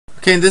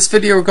Okay, in this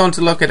video we're going to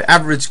look at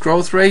average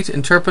growth rate,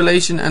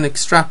 interpolation and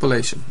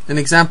extrapolation. In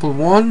example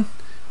 1,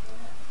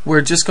 we're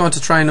just going to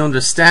try and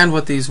understand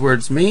what these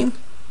words mean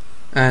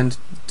and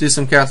do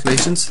some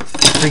calculations.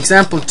 In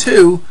example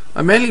 2,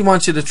 I mainly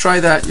want you to try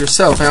that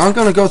yourself. Now I'm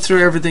going to go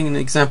through everything in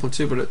example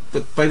 2,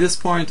 but by this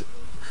point,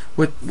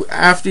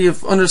 after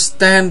you've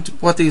understand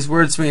what these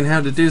words mean,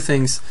 how to do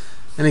things,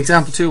 in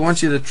example 2 I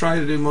want you to try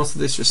to do most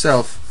of this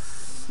yourself.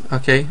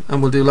 Okay,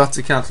 and we'll do lots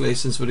of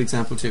calculations with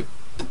example 2.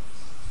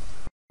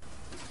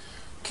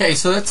 Okay,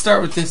 so let's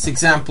start with this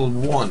example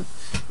 1,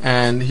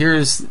 and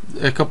here's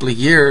a couple of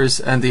years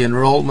and the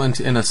enrollment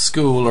in a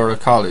school or a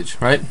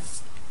college, right?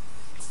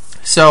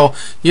 So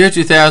year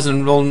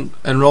 2000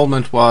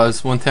 enrollment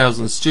was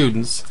 1,000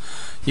 students.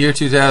 Year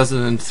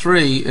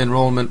 2003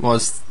 enrollment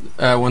was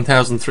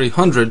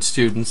 1,300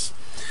 students.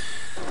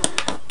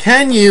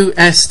 Can you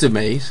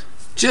estimate,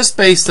 just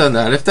based on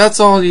that, if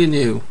that's all you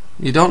knew,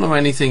 you don't know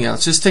anything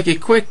else, just take a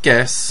quick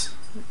guess,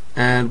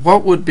 and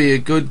what would be a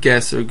good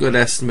guess or a good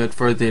estimate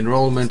for the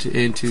enrollment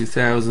in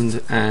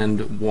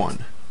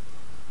 2001?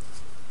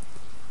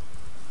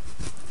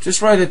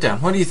 Just write it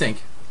down. What do you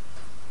think?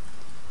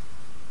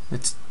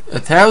 It's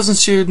 1,000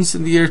 students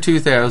in the year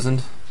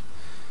 2000,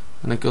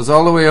 and it goes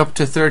all the way up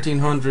to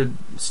 1,300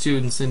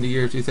 students in the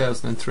year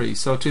 2003.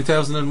 So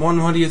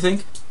 2001, what do you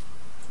think?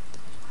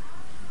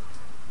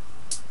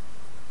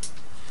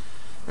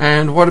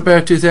 And what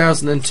about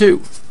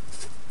 2002?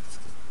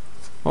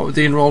 What would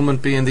the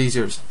enrollment be in these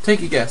years?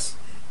 Take a guess.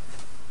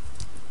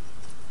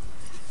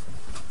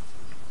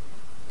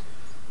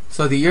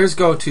 So the years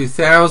go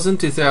 2000,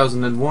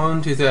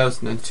 2001,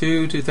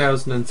 2002,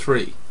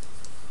 2003.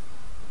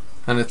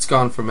 And it's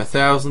gone from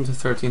 1,000 to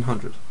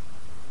 1,300.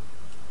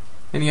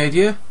 Any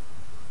idea?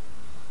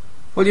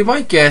 Well, you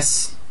might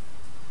guess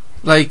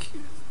that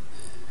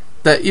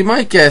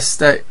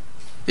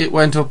it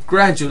went up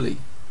gradually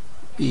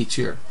each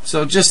year.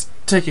 So just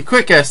take a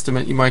quick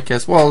estimate. You might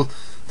guess, well,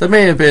 there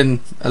may have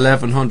been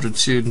 1,100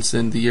 students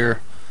in the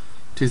year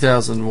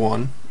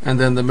 2001, and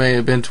then there may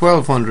have been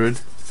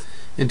 1,200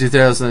 in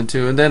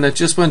 2002, and then it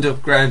just went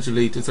up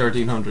gradually to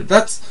 1,300.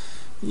 That's,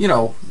 you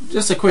know,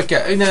 just a quick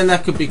guess. And then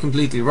that could be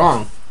completely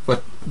wrong,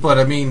 but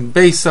I mean,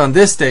 based on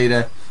this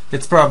data,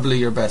 it's probably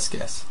your best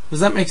guess.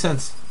 Does that make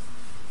sense?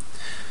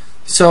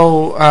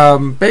 So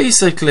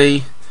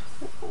basically,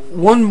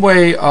 one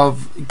way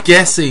of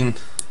guessing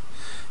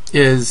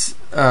is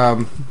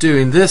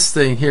doing this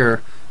thing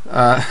here.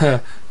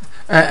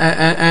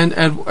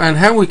 And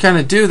how we kind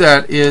of do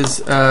that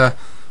is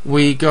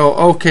we go,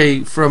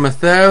 okay, from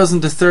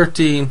 1,000 to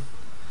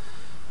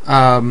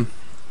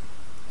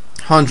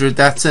 1,300,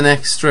 that's an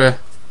extra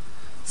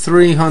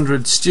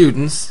 300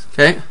 students,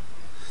 okay?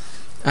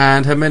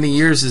 And how many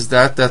years is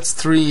that? That's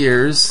 3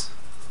 years.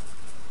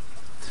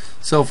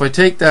 So if I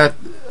take that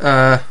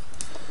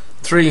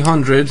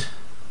 300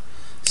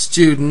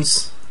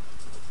 students,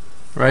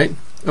 right,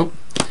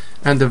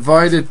 and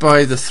divide it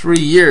by the 3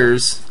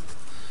 years,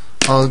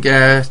 I'll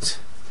get,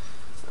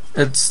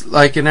 it's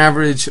like an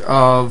average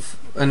of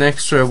an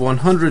extra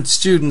 100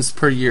 students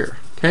per year,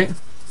 okay?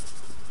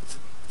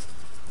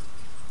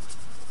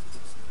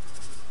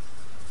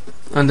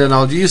 And then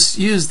I'll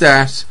use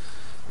that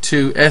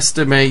to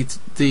estimate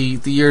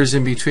the years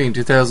in between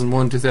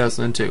 2001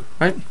 2002,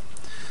 right?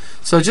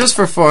 So just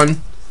for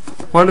fun,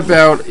 what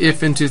about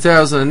if in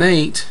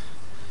 2008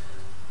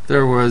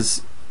 there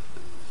was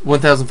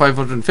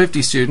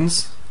 1,550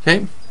 students,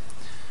 okay?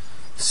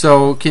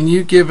 So can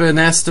you give an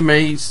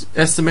estimate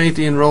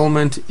the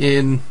enrollment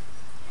in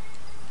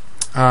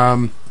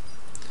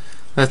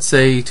let's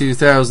say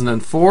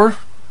 2004?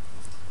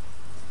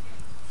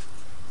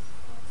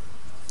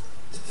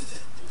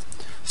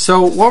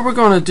 So what we're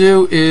going to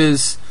do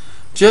is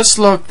just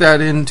look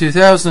that in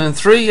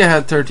 2003 you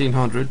had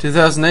 1,300,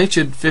 2008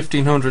 you had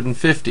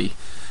 1,550,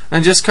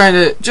 and just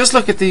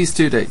look at these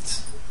two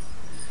dates,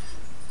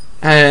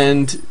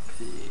 and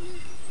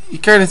you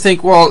kind of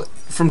think, well,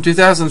 from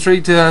 2003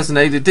 to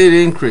 2008 it did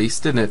increase,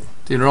 didn't it?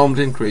 The enrollment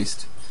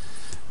increased,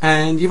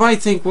 and you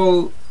might think,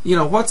 well, you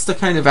know, what's the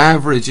kind of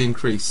average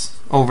increase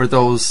over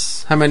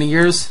those, how many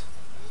years?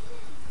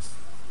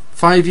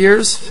 5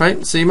 years,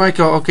 right? So you might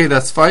go, okay,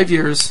 that's 5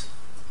 years,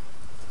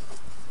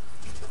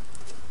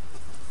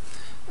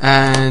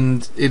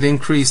 and it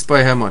increased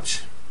by how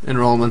much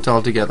enrollment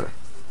altogether?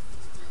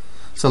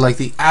 So like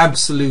the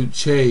absolute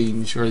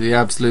change or the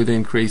absolute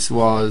increase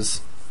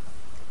was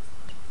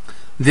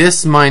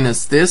this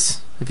minus this.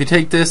 If you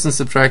take this and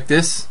subtract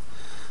this,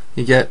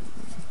 you get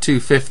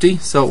 250.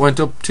 So it went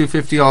up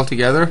 250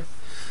 altogether.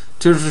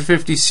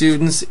 250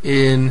 students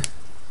in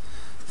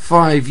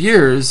 5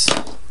 years,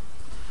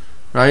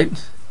 right,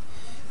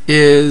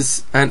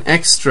 is an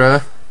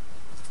extra,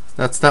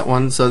 that's that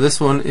one, so this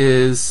one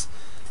is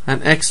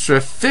an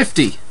extra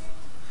 50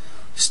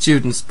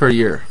 students per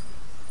year,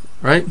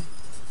 right?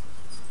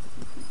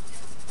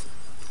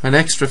 An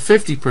extra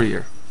 50 per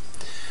year.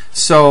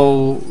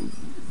 So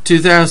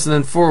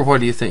 2004, what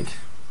do you think?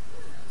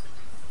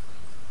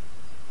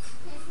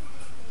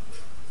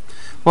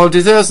 Well,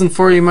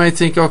 2004, you might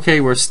think, okay,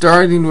 we're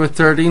starting with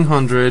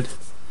 1,300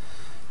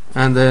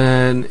 and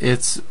then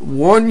it's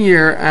 1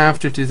 year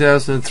after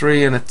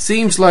 2003, and it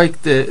seems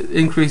like the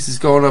increase is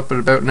going up at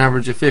about an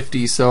average of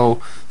 50,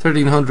 so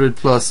 1300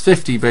 plus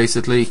 50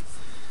 basically,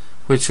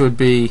 which would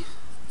be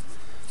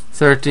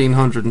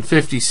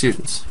 1350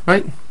 students,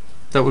 right?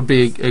 That would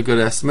be a good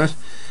estimate.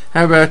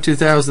 How about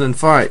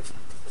 2005?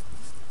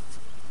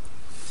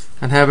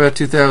 And how about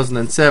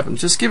 2007?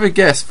 Just give a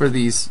guess for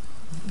these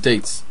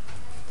dates,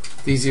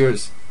 these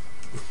years.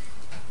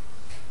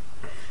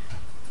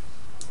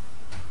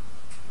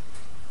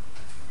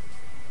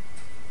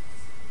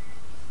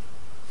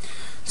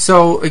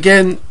 So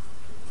again,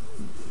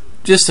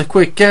 just a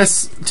quick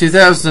guess.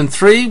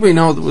 2003, we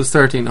know that was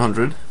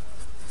 1300.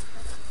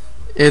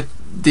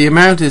 The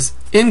amount is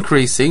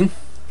increasing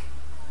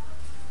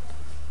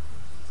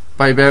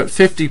by about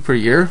 50 per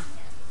year.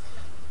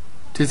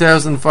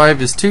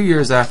 2005 is 2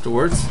 years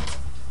afterwards.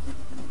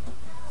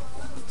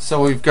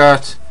 So we've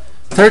got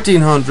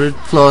 1300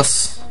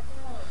 plus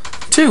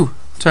 2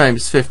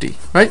 times 50,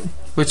 right?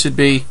 Which would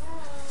be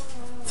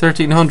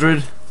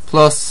 1300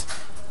 plus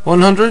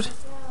 100,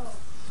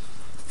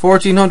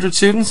 1400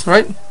 students,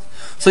 right?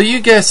 So you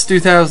guessed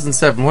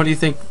 2007. What do you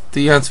think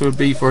the answer would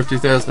be for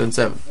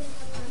 2007?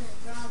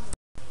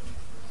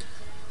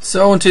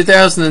 So in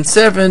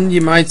 2007, you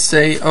might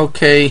say,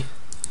 okay,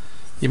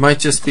 you might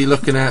just be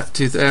looking at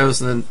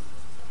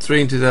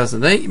 2003 and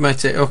 2008. You might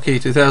say, okay,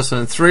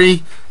 2003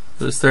 it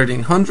was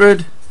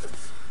 1300.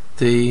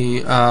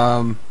 The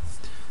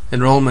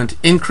enrollment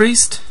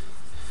increased.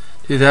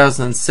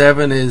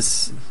 2007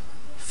 is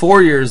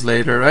 4 years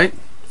later, right?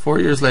 4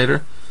 years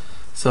later.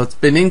 So it's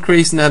been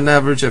increasing at an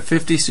average of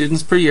 50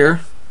 students per year.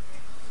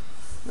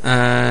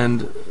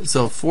 And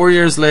so 4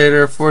 years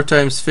later, 4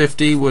 times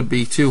 50 would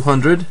be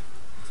 200.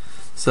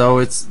 So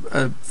it's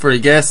for a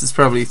guess, it's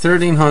probably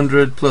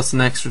 1300 plus an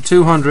extra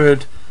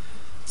 200.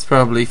 It's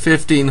probably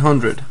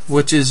 1500,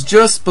 which is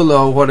just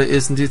below what it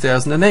is in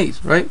 2008,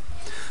 right?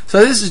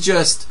 So this is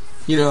just,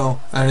 you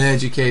know, an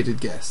educated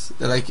guess.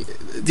 Like,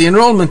 the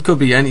enrollment could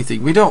be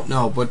anything, we don't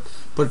know, but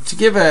to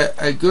give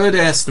a good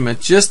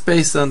estimate just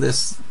based on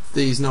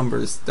these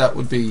numbers, that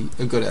would be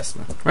a good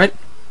estimate, right?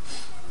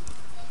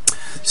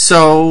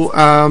 So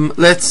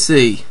let's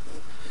see.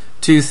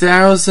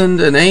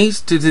 2008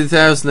 to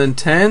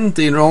 2010,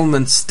 the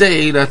enrollment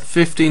stayed at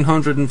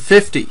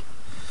 1550.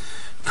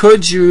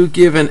 Could you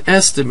give an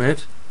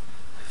estimate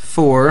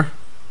for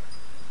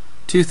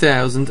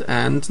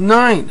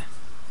 2009?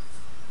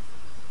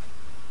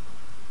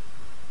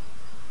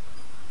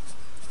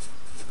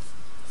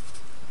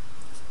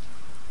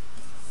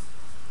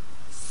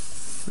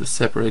 Just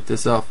separate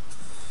this off.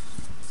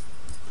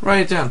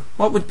 Write it down.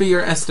 What would be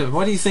your estimate?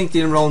 What do you think the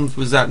enrollment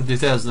was at in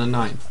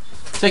 2009?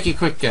 Take a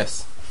quick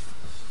guess.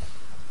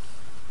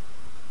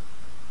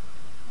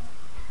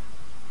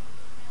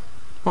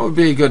 What would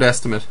be a good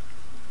estimate?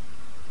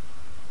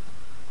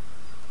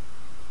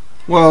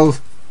 Well,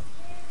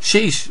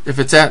 sheesh, if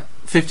it's at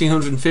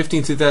 1550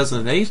 in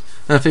 2008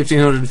 and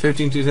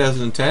 1550 in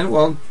 2010,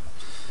 well,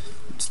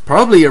 it's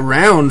probably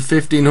around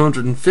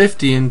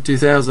 1550 in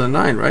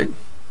 2009, right?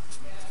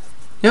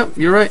 Yep,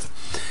 you're right.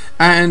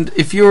 And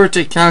if you were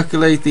to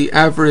calculate the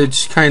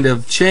average kind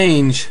of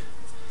change,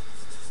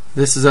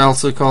 this is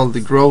also called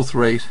the growth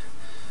rate.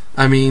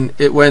 I mean,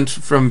 it went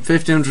from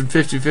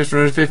 1550 to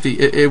 1550,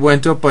 it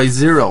went up by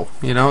 0,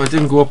 you know, it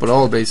didn't go up at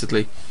all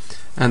basically.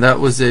 And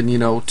that was in, you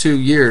know, 2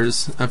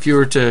 years. If you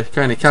were to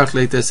kind of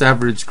calculate this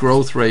average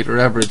growth rate or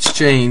average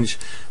change,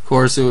 of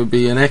course it would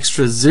be an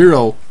extra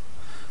 0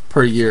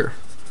 per year,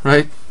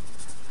 right?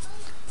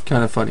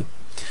 Kind of funny.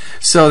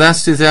 So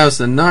that's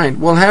 2009.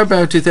 Well, how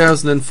about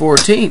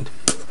 2014?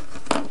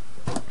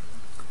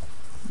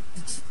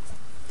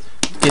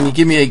 Can you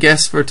give me a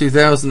guess for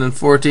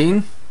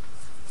 2014?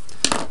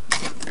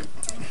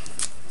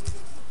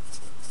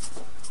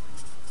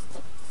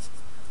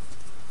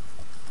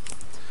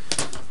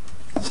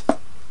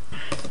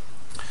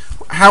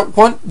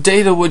 What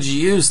data would you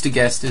use to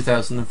guess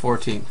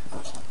 2014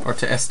 or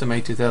to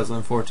estimate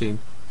 2014?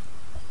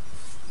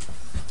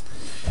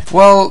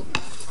 Well,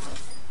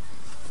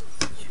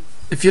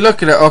 if you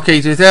look at it,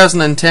 okay,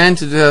 2010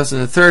 to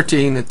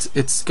 2013,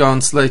 it's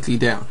gone slightly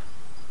down.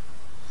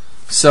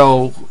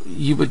 So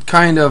you would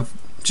kind of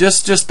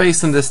just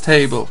based on this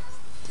table,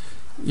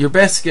 your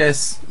best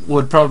guess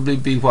would probably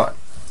be what?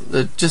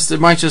 It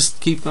might just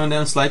keep going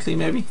down slightly,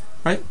 maybe,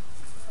 right?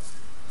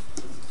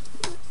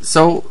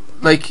 So,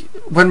 like,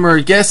 when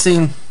we're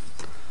guessing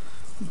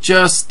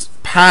just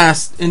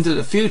past into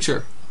the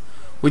future,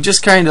 we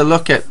just kind of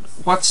look at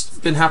what's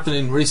been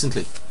happening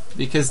recently,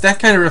 because that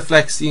kind of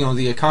reflects, you know,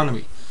 the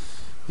economy.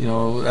 You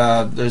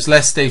know, there's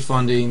less state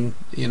funding,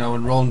 you know,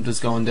 enrollment is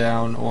going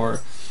down,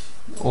 or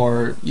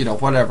you know,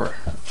 whatever.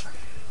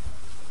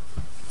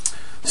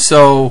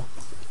 So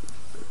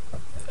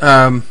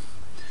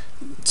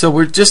so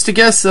we're just to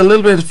guess a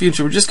little bit in the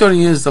future, we're just going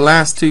to use the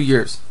last 2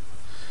 years.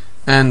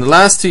 And the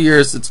last 2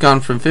 years it's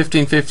gone from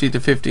 1550 to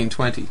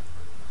 1520.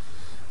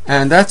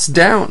 And that's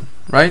down,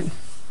 right?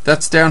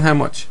 That's down how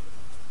much?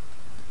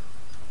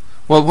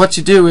 Well, what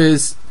you do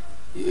is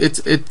it's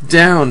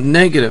down,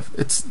 negative.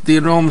 The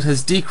enrollment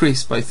has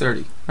decreased by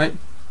 30, right?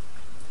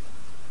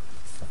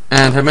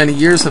 And how many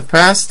years have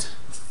passed?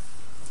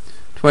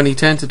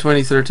 2010 to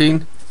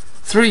 2013,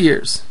 3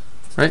 years,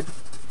 right?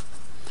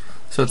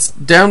 So it's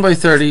down by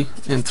 30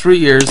 in 3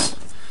 years.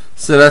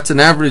 So that's an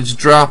average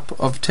drop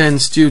of 10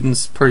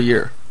 students per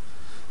year.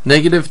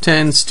 Negative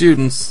 10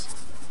 students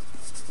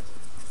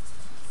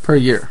per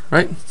year,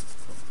 right?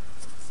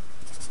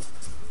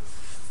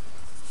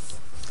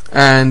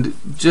 And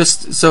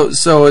just so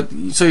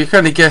you're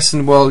kind of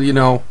guessing, well,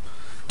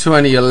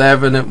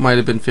 2011 it might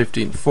have been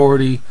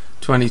 1540,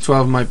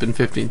 2012 might have been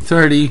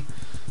 1530,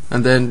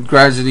 and then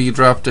gradually you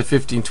drop to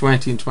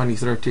 1520 in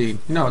 2013.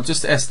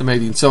 Just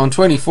estimating. So in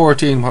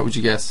 2014, what would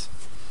you guess?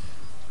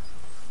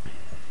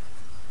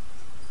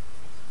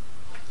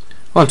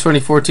 Well, in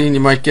 2014 you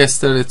might guess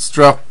that it's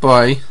dropped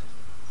by,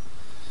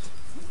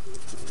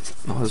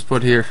 let's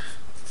put here,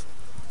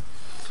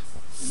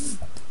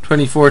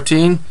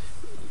 2014.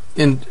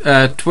 In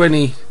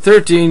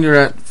 2013 you're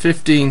at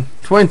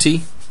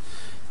 1520,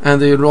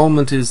 and the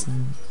enrollment is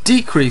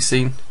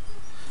decreasing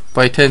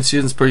by 10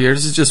 students per year.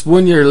 This is just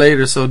 1 year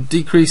later, so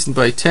decreasing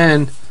by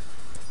 10,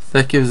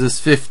 that gives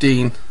us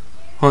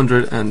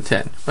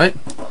 1510, right?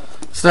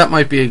 So that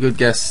might be a good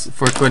guess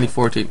for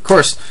 2014. Of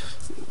course,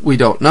 we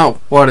don't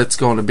know what it's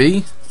going to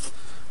be,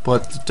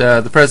 but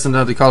the president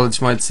of the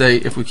college might say,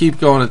 if we keep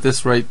going at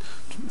this rate,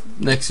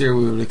 next year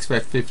we would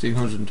expect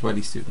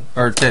 1520 students,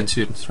 or 10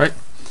 students, right?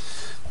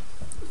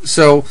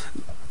 So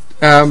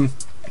I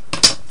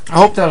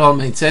hope that all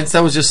made sense.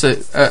 That was just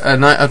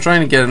I'm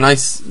trying to get a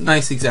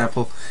nice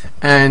example.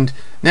 And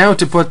now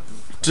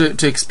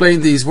to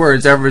explain these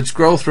words, average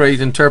growth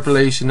rate,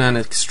 interpolation, and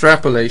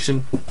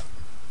extrapolation.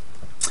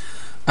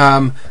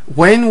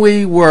 When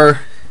we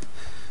were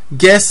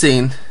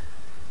guessing,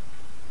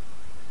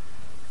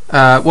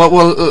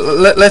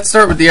 let's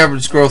start with the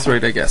average growth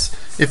rate, I guess.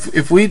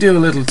 If we do a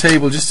little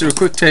table, just do a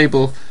quick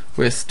table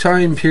with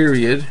time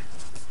period,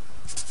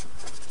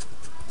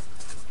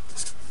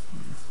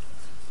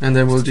 and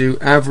then we'll do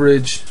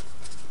average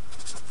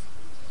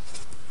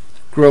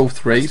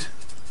growth rate.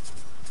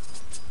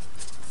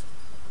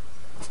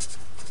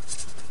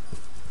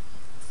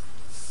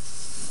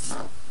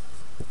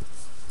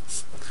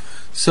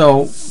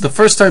 So the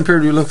first time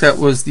period we looked at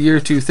was the year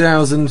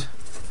 2000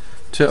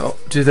 to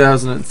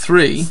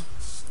 2003,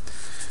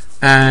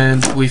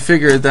 and we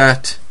figured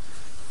that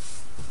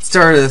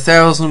started at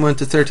 1,000, went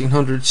to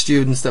 1,300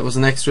 students. That was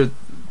an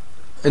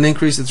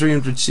increase of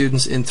 300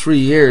 students in 3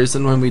 years,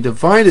 and when we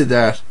divided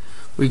that,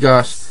 we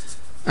got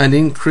an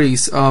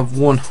increase of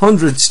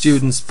 100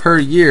 students per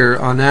year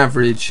on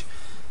average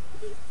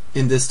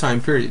in this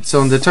time period.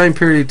 So in the time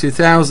period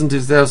 2000 to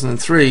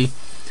 2003,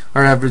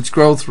 our average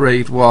growth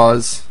rate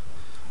was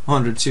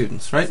 100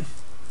 students, right?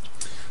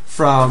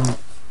 From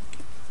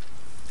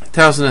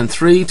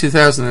 2003 to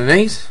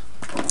 2008,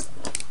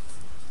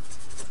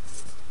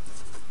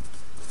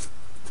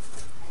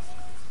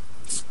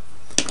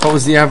 what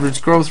was the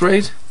average growth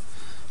rate?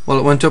 Well,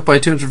 it went up by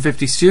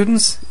 250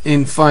 students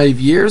in 5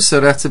 years, so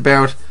that's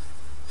about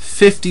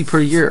 50 per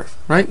year,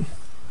 right?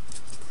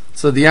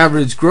 So the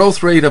average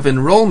growth rate of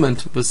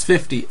enrollment was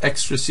 50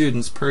 extra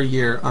students per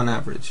year on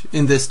average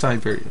in this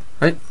time period,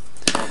 right?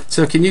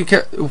 So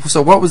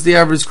so what was the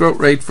average growth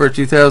rate for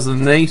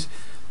 2008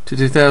 to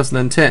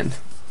 2010?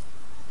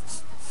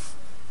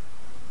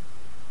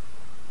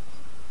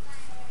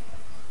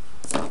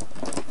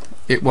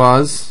 It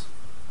was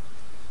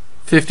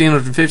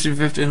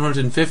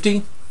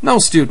 1,550, no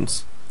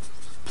students,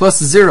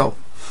 plus 0.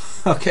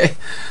 Okay,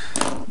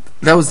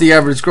 that was the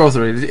average growth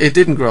rate. It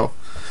didn't grow.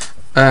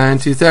 And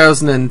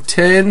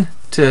 2010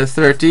 to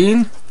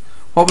 13,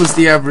 what was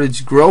the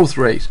average growth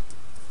rate?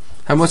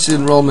 How much did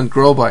enrollment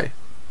grow by?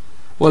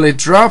 Well, it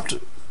dropped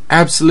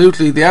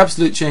absolutely. The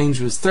absolute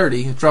change was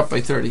 30. It dropped by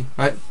 30,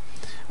 right?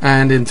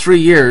 And in 3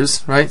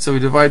 years, right? So we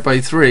divide by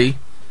 3.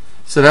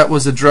 So that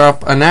was a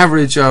drop, an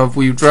average of,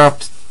 we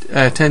dropped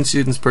 10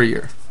 students per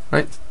year,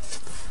 right?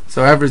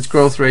 So average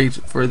growth rate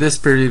for this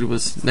period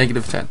was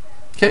 -10.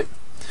 Okay,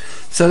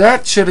 so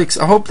that should I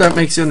hope that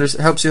makes you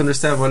helps you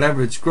understand what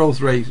average growth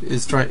rate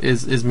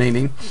is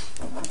meaning.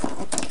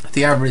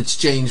 The average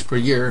change per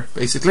year,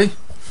 basically.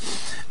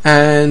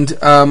 And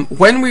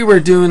when we were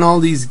doing all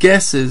these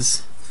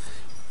guesses,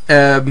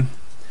 let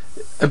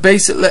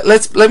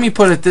me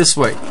put it this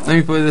way.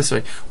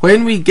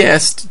 When we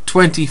guessed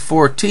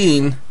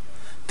 2014,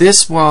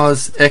 this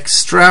was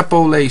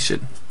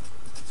extrapolation.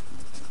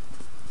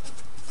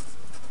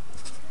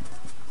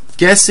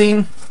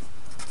 Guessing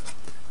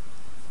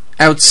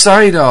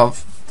outside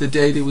of the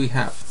data we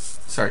have.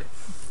 Sorry,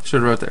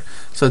 should have wrote there.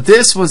 So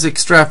this was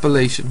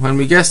extrapolation when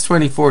we guessed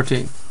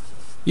 2014.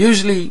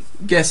 Usually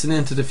guessing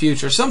into the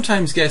future,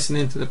 sometimes guessing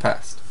into the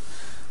past.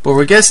 But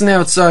we're guessing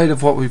outside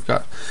of what we've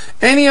got.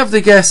 Any of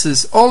the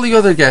guesses, all the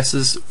other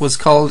guesses, was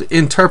called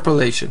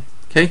interpolation.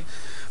 Okay?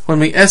 When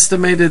we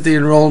estimated the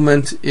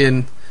enrollment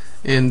in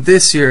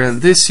this year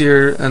and this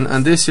year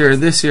and this year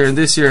and this year and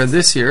this year and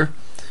this year,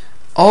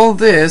 all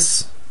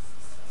this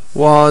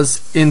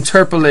was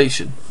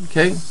interpolation.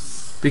 Okay?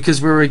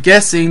 because we were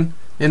guessing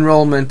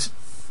enrollment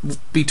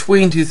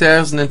between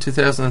 2000 and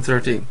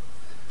 2013.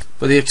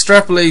 But the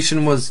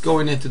extrapolation was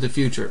going into the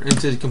future,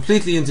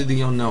 completely into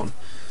the unknown.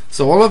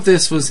 So all of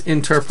this was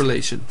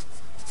interpolation.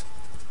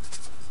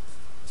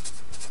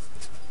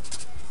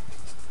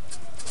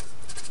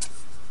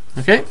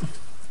 Okay.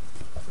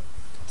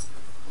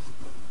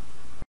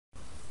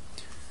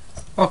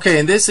 Okay,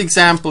 in this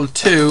example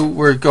 2,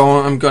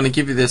 I'm going to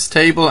give you this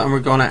table and we're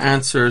going to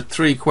answer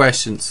 3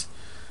 questions.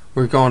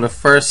 We're going to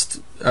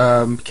first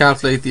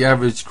calculate the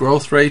average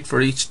growth rate for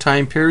each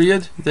time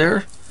period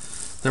there.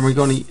 Then we're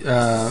going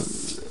to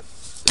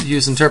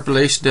use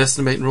interpolation to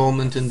estimate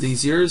enrollment in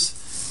these years.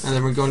 And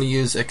then we're going to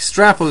use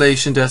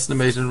extrapolation to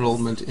estimate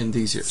enrollment in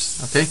these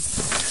years. Okay,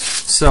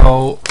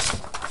 so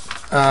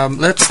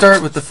let's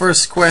start with the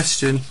first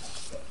question,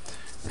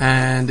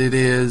 and it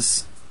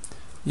is,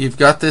 you've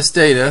got this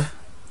data,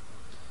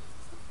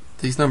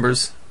 these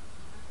numbers,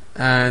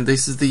 and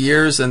this is the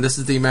years, and this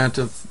is the amount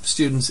of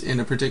students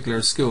in a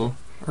particular school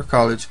or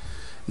college.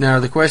 Now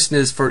the question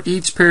is, for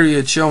each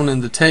period shown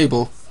in the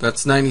table,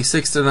 that's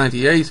 96 to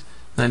 98,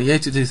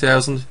 98 to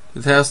 2000,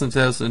 2000 to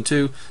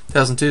 2002,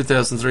 2002 to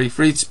 2003,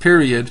 for each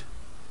period,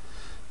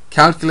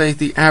 calculate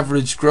the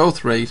average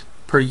growth rate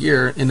per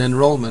year in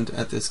enrollment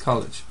at this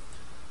college.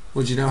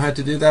 Would you know how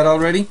to do that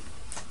already?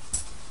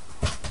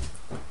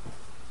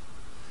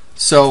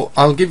 So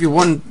I'll give you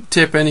one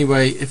tip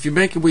anyway. If you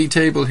make a wee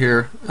table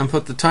here and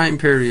put the time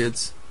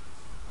periods,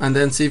 and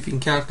then see if you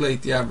can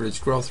calculate the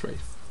average growth rate.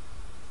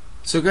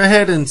 So go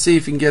ahead and see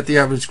if you can get the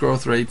average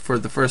growth rate for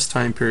the first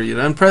time period,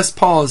 and press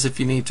pause if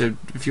you need to,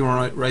 if you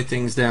want to write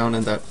things down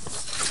and that.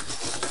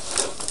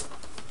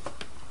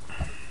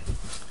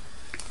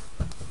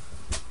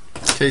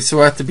 Okay,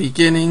 so at the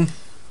beginning,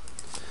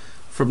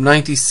 from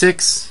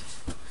 96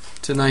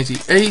 to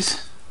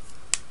 98,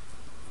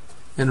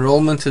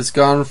 enrollment has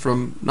gone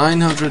from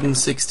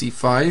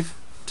 965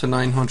 to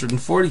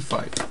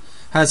 945.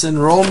 Has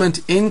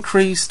enrollment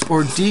increased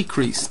or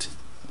decreased?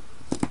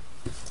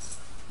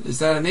 Is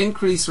that an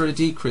increase or a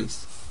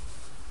decrease?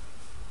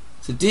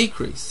 It's a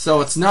decrease.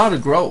 So it's not a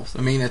growth.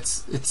 I mean,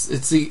 it's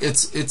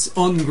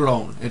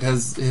ungrown. It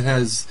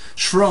has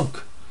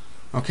shrunk.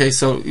 Okay,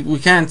 so we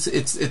can't.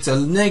 It's a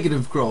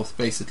negative growth,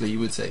 basically, you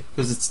would say,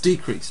 because it's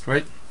decreased,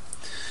 right?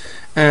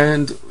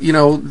 And you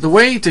know, the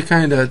way to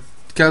kind of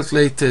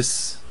calculate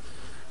this,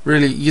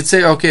 really, you'd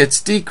say, okay,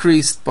 it's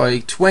decreased by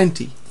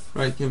 20,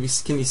 right? Can you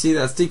see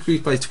that? It's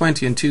decreased by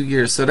 20 in 2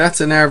 years. So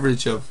that's an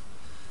average of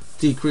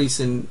decrease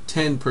in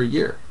 10 per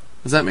year.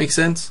 Does that make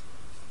sense?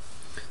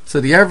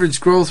 So the average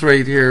growth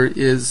rate here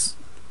is,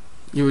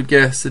 you would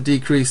guess, a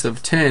decrease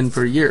of 10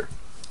 per year,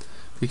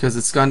 because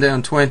it's gone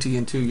down 20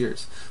 in 2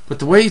 years. But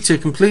the way to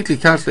completely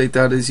calculate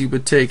that is you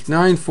would take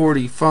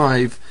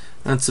 945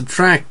 and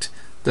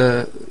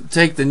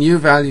take the new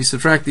value,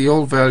 subtract the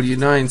old value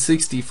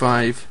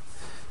 965,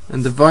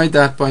 and divide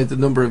that by the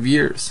number of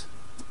years,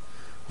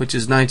 which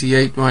is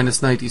 98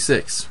 minus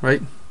 96,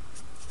 right?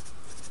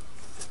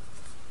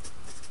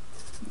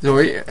 So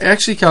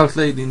actually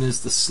calculating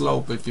is the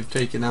slope. If you've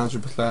taken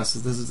algebra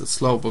classes, this is the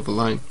slope of a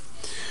line.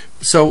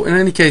 So in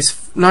any case,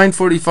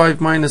 945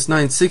 minus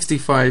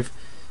 965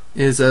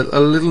 is a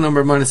little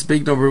number minus a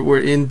big number. We're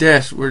in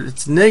debt, where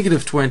it's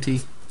negative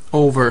 20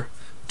 over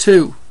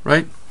 2,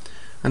 right?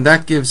 And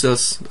that gives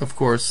us, of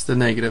course, the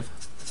negative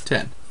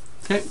 10.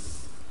 Okay.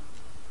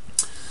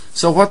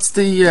 So what's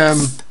the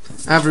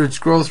average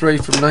growth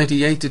rate from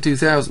 98 to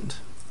 2000?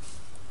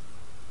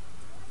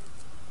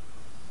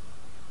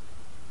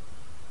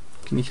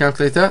 Can you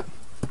calculate that?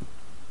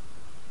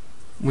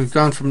 We've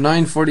gone from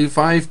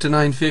 945 to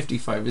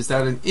 955. Is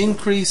that an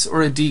increase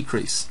or a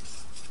decrease?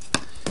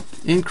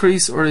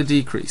 Increase or a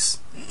decrease?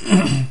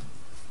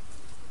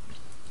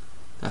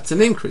 That's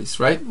an increase,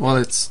 right? Well,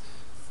 it's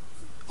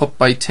up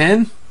by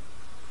 10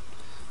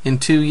 in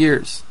 2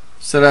 years.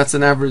 So that's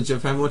an average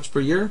of how much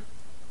per year?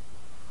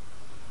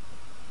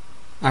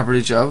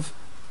 Average of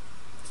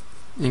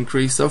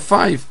increase of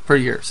 5 per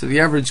year. So the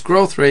average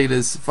growth rate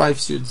is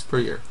 5 students per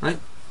year, right?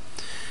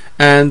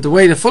 And the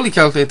way to fully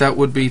calculate that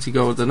would be to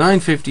go to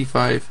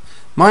 955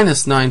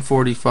 minus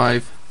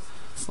 945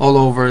 all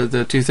over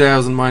the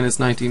 2000 minus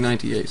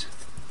 1998.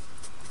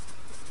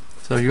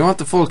 So if you want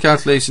the full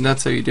calculation,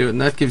 that's how you do it,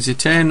 and that gives you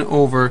 10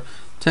 over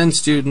 10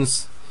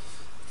 students,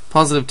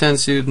 positive 10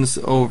 students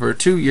over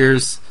 2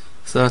 years,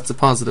 so that's a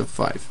positive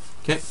 5.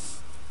 Okay.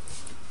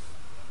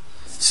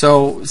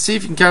 So see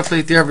if you can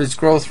calculate the average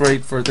growth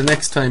rate for the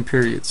next time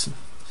periods.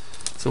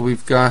 So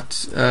we've got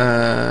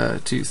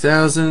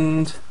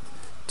 2000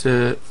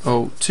 to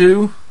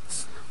 02,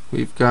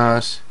 we've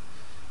got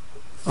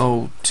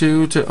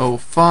 02 to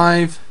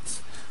 05,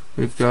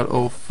 we've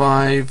got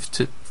 05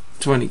 to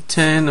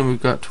 2010, and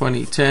we've got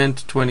 2010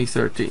 to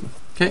 2013.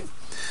 Okay,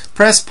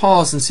 press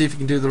pause and see if you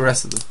can do the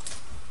rest of them.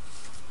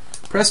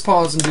 Press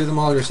pause and do them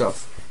all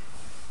yourself.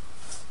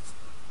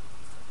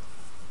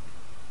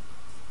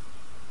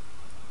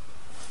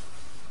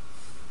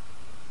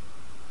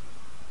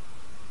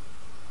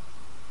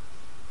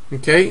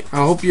 Okay, I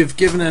hope you've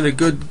given it a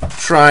good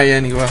try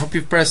anyway. I hope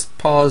you've pressed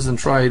pause and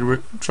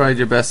tried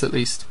your best at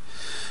least.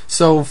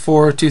 So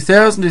for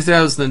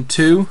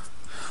 2002,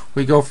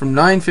 we go from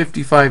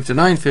 955 to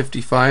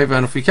 955,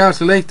 and if we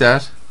calculate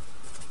that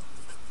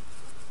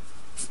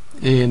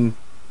in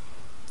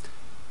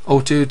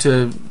 02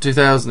 to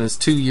 2000 is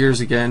 2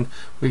 years again,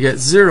 we get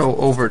 0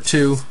 over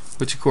 2,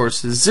 which of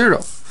course is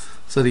 0.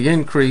 So the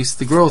increase,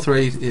 the growth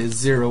rate is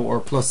 0 or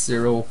plus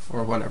 0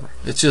 or whatever.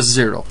 It's just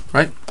 0,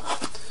 right?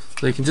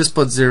 So you can just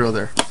put 0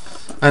 there.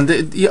 And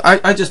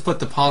I just put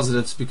the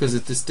positives because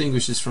it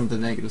distinguishes from the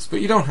negatives,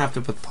 but you don't have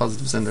to put the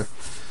positives in there,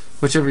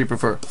 whichever you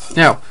prefer.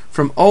 Now,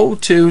 from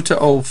 02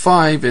 to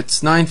 05,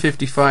 it's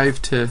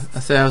 955 to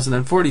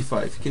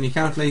 1045. Can you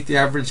calculate the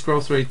average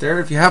growth rate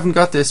there? If you haven't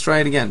got this, try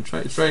it again.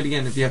 Try it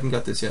again if you haven't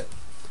got this yet.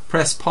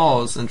 Press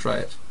pause and try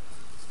it.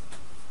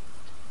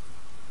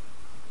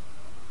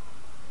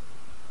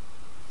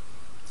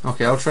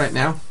 Okay, I'll try it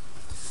now.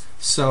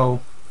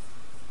 So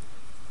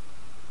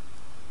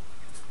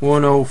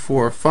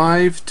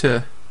 1045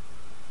 to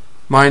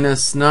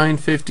minus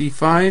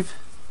 955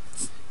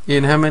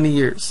 in how many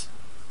years?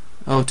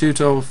 02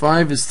 to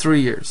 05 is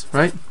 3 years,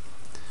 right?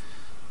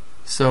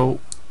 So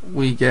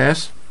we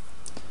get,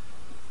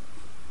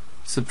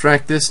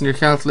 subtract this in your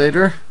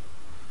calculator,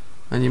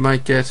 and you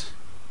might get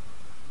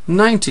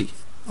 90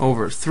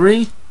 over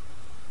 3,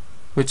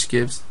 which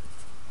gives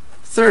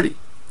 30.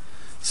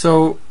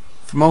 So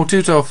from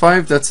 02 to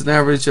 05, that's an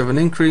average of an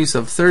increase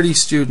of 30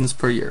 students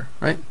per year,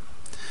 right?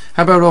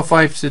 How about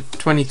 05 to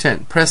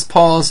 2010? Press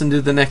pause and do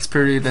the next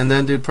period, and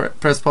then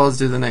press pause,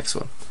 do the next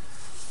one.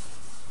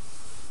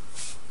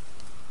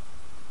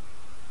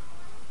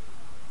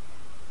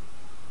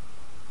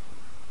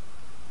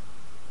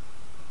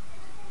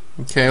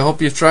 Okay, I hope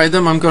you've tried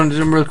them. I'm going to do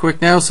them real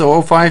quick now. So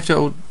 05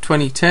 to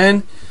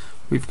 2010,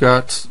 we've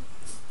got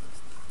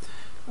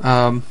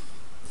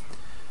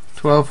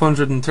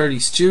 1,230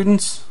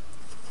 students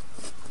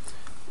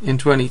in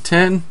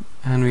 2010,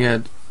 and we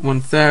had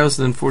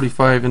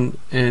 1,045 in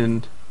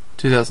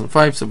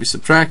 2005. So we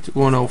subtract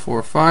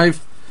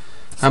 1045.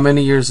 How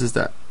many years is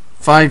that?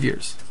 5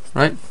 years,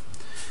 right?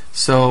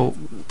 So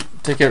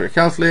take out your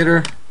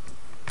calculator.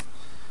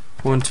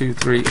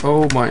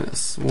 1230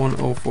 minus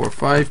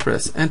 1045.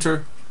 Press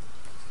enter.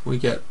 We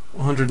get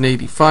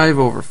 185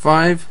 over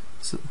 5.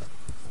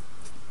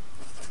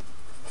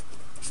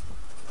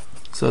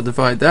 So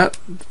divide that.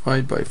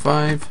 Divide by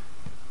 5,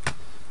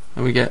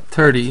 and we get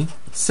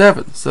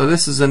 37. So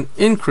this is an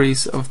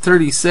increase of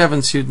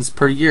 37 students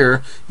per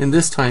year in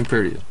this time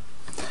period.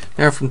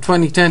 Now from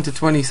 2010 to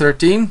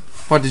 2013,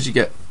 what did you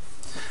get?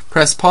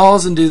 Press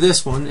pause and do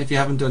this one if you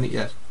haven't done it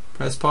yet.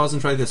 Press pause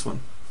and try this one.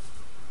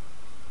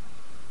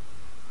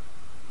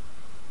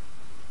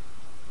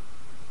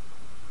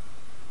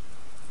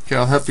 Okay,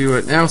 I'll help you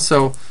with it now.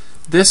 So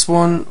this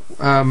one,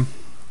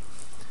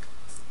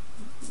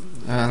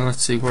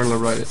 let's see, where will I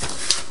write it?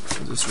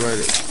 I'll just write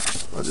it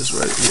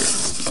here.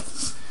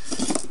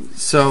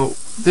 So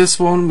this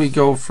one, we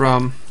go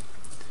from,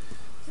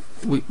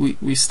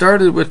 we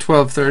started with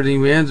 1230,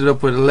 we ended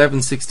up with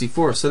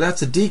 1164. So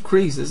that's a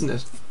decrease, isn't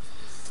it?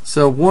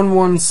 So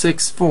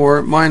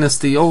 1164 minus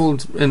the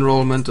old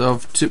enrollment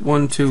of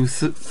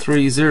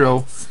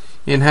 1230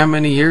 in how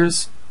many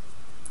years?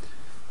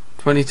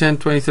 2010,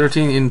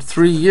 2013, in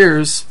 3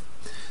 years.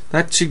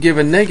 That should give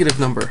a negative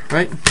number,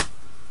 right?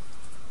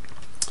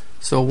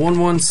 So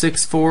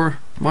 1164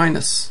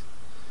 minus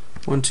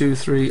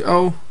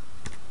 1230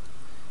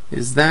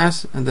 is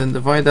that, and then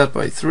divide that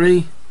by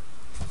 3.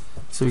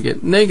 So we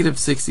get negative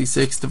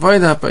 66. Divide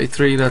that by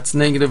 3, that's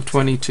negative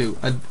 22.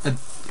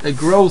 A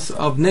growth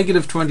of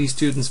negative 20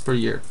 students per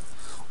year,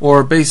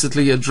 or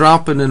basically a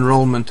drop in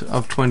enrollment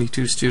of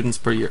 22 students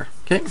per year.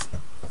 Okay.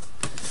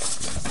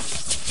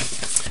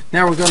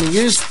 Now we're going to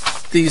use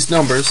these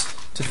numbers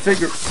to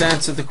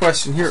answer the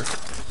question here.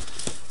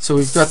 So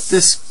we've got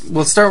this.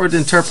 We'll start with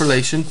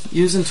interpolation.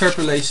 Use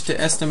interpolation to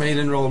estimate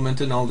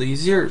enrollment in all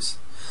these years.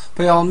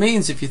 By all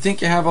means, if you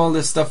think you have all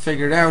this stuff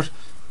figured out,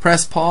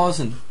 press pause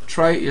and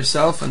try it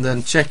yourself, and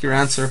then check your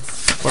answer.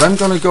 But I'm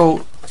going to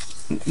go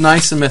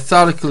nice and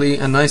methodically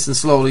and nice and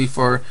slowly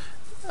for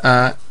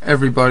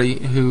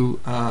everybody who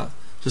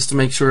just to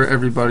make sure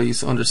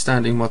everybody's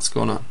understanding what's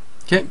going on.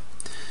 Okay.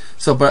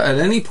 So, but at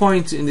any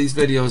point in these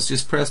videos,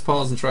 just press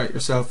pause and try it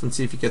yourself and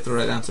see if you get the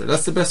right answer.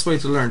 That's the best way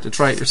to learn, to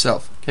try it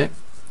yourself. Okay.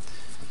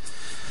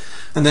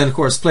 And then, of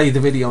course, play the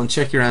video and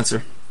check your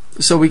answer.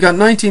 So we got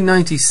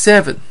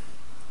 1997.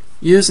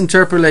 Use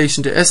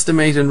interpolation to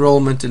estimate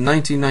enrollment in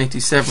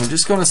 1997. We're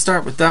just going to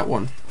start with that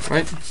one,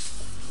 right?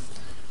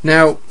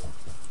 Now,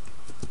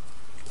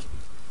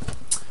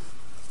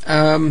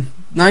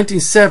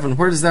 97,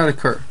 where does that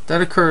occur?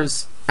 That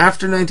occurs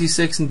after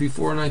 96 and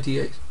before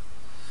 98.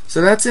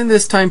 So that's in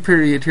this time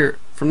period here.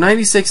 From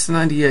 96 to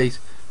 98,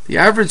 the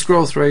average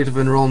growth rate of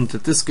enrollment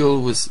at this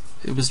school was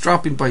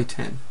dropping by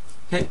 10.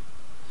 Okay.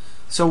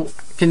 So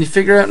can you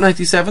figure out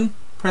 97?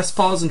 Press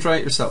pause and try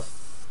it yourself.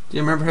 Do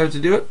you remember how to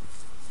do it?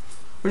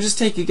 Or just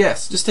take a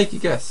guess. Just take a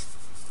guess.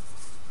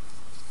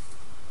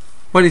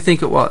 What do you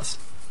think it was?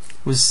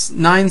 was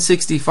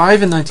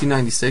 965 in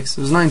 1996.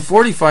 It was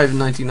 945 in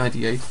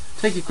 1998.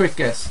 Take a quick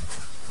guess.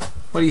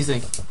 What do you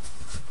think?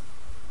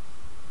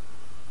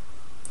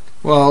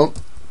 Well,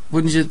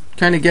 wouldn't you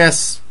kind of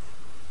guess?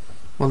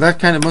 Well, that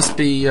kind of must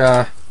be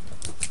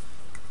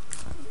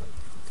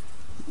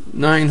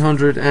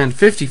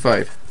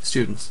 955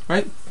 students,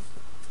 right?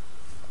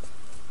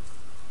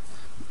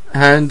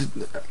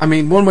 And I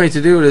mean, one way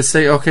to do it is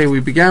say, okay, we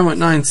began with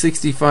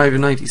 965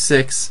 in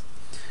 96,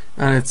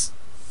 and it's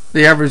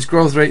the average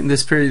growth rate in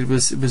this period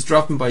was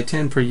dropping by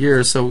 10 per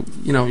year. So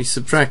you know, you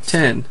subtract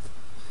 10,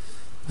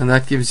 and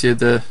that gives you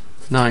the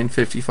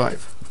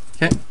 955.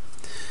 Okay.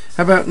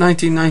 How about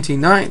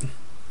 1999?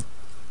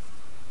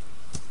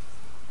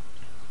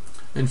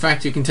 In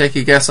fact, you can take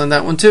a guess on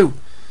that one too.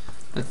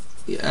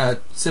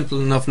 Simple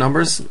enough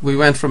numbers. We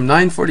went from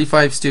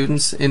 945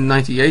 students in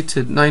 98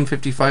 to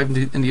 955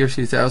 in the year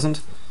 2000.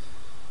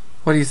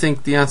 What do you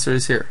think the answer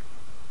is here?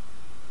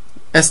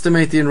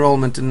 Estimate the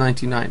enrollment in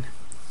 99.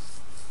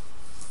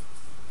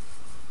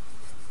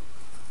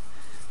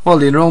 Well,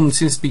 the enrollment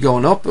seems to be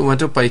going up. It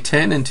went up by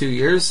 10 in 2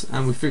 years,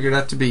 and we figured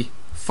that to be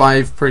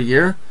 5 per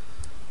year.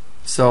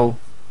 So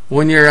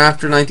 1 year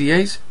after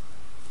 98,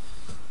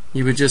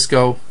 you would just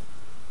go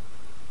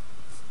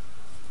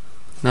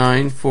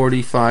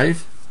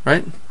 945,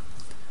 right,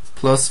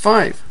 plus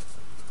 5.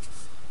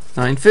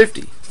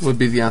 950 would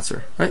be the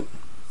answer, right?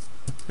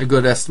 A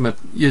good estimate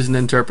using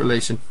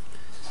interpolation.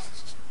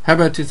 How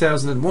about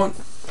 2001?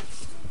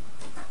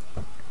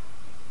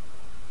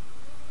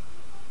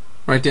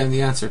 Write down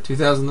the answer.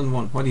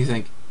 2001. What do you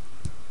think?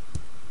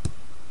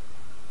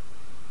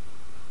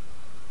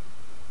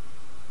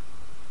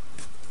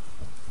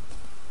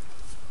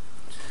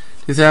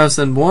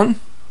 (2001)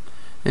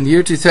 In the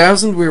year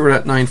 2000, we were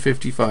at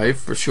 955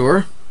 for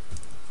sure,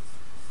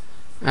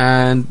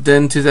 and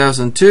then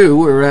 2002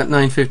 we were at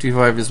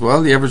 955 as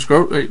well. The average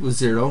growth rate was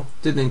 0,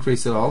 didn't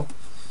increase at all.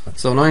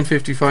 So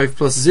 955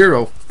 plus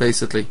 0,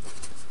 basically,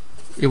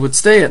 it would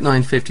stay at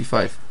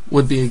 955.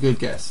 Would be a good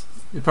guess.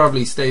 It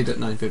probably stayed at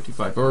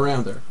 955 or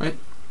around there, right?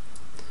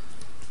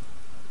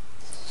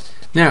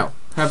 Now,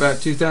 how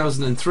about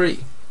 2003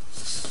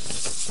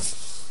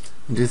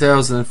 and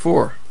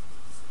 2004?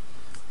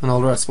 And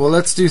all the rest. Well,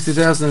 let's do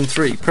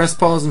 2003. Press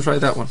pause and try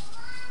that one.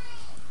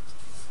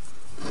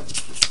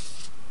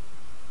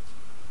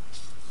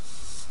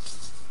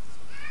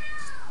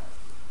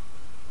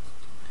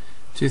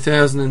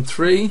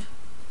 (2003)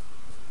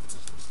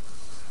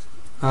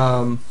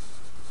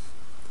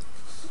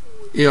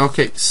 yeah,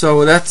 okay,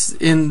 so that's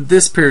in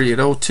this period,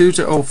 02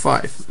 to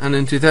 05, and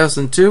in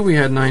 2002 we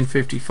had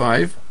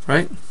 955,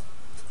 right?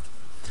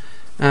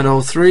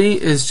 And 03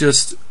 is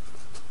just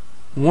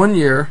 1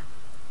 year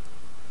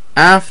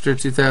after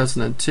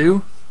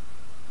 2002,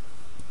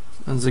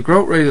 and there's a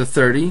growth rate of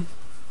 30,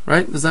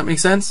 right? Does that make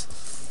sense?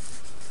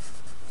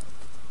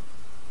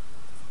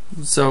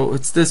 So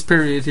it's this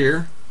period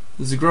here.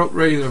 There's a growth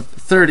rate of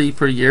 30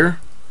 per year,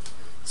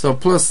 so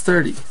plus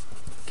 30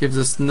 gives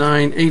us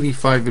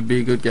 985 would be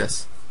a good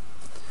guess.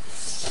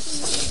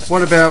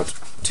 What about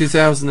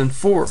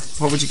 2004?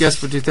 What would you guess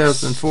for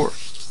 2004?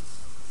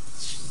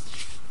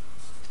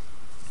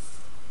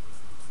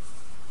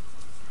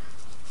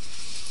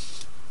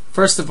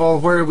 First of all,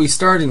 where are we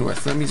starting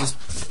with? Let me just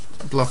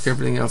block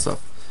everything else up.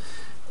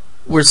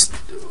 We're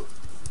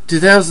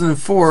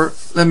 2004,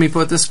 let me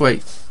put it this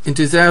way. In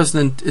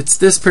 2000, it's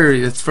this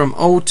period, it's from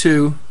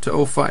 02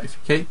 to 05,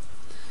 okay?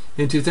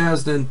 In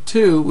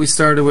 2002, we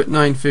started with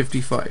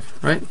 955,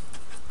 right?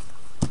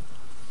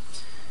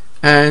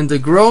 And the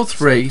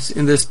growth rate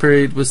in this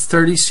period was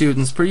 30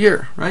 students per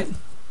year, right?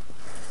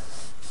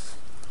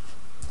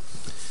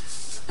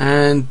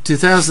 And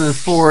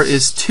 2004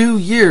 is 2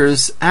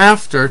 years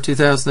after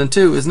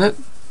 2002, isn't it?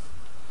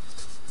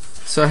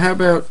 So how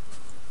about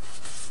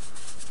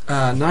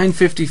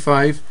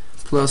 955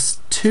 plus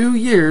 2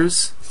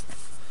 years,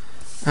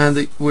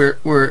 and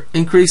we're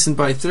increasing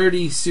by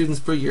 30 students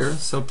per year,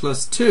 so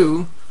plus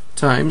 2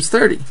 times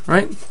 30,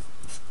 right?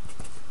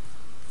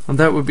 And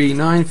that would be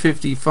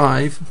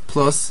 955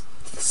 plus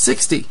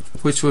 60,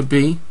 which would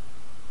be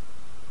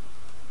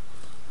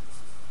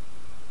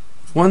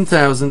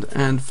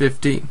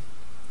 1015,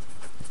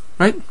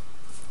 right?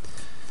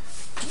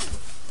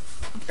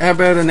 How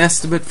about an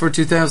estimate for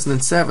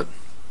 2007?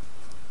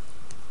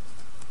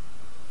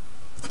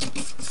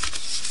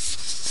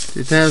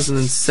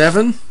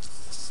 2007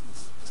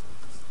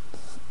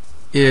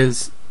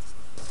 is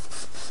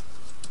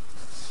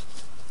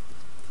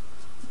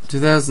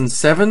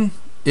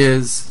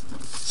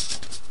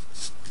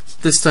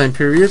this time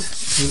period.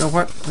 You know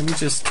what? Let me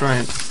just try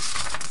and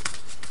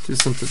do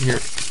something here.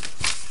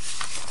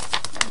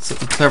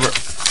 Something clever.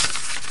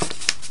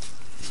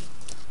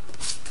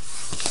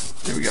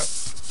 There we go.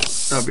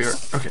 That'll be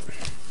alright. Okay.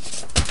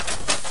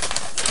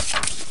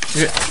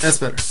 Okay, that's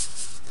better.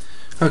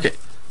 Okay,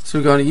 so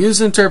we're going to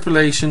use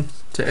interpolation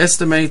to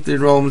estimate the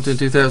enrollment in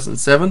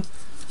 2007.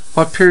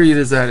 What period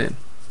is that in?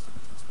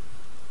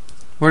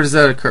 Where does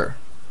that occur?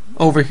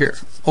 Over here,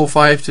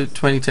 05 to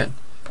 2010.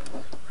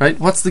 Right?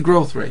 What's the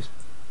growth rate?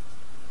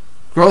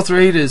 Growth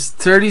rate is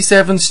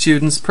 37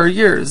 students per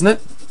year, isn't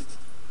it?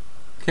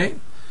 Okay.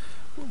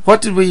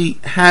 What did we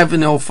have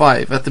in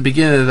 05 at the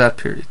beginning of that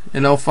period?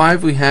 In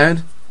 05 we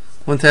had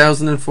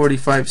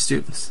 1,045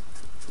 students.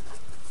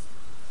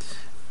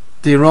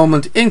 The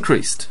enrollment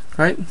increased,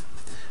 right?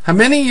 How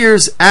many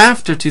years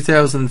after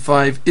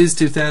 2005 is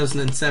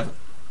 2007?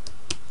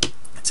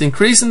 It's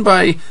increasing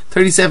by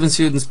 37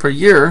 students per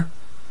year,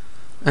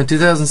 and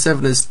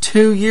 2007 is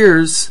 2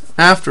 years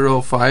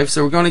after 05,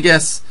 so we're going to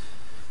guess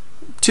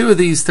 2 of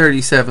these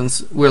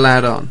 37s will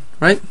add on,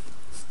 right,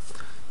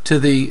 to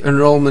the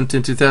enrollment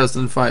in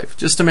 2005,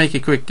 just to make a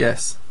quick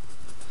guess.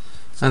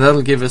 And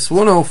that'll give us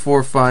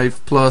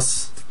 1045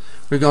 plus,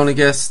 we're going to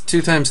guess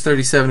 2 times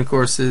 37 of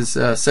course is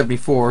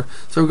 74,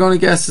 so we're going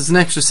to guess it's an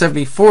extra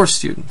 74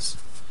 students,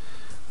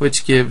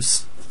 which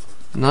gives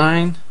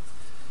 9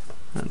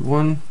 and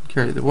 1,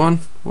 carry the 1,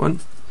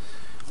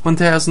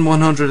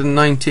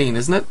 1,119,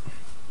 isn't it?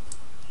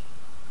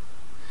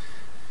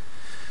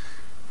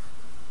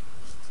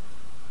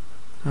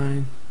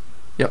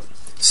 Yep.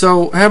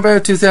 So how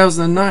about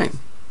 2009?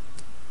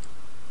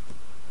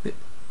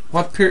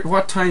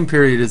 What time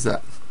period is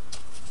that?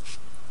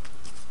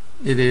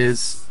 It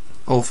is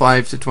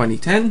 05 to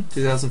 2010,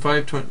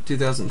 2005 to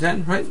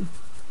 2010, right?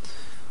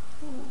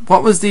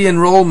 What was the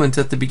enrollment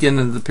at the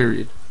beginning of the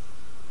period?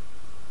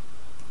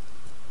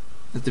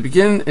 At the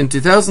beginning, in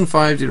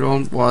 2005, the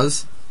enrollment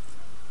was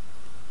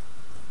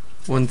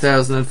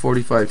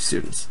 1,045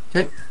 students.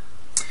 Okay.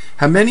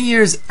 How many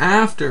years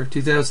after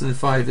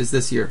 2005 is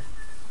this year?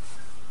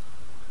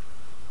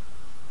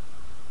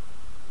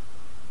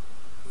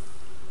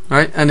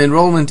 Right, and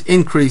enrollment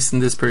increased in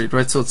this period,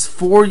 right? So it's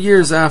 4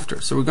 years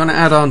after. So we're going to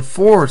add on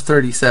 4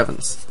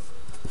 37s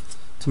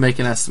to make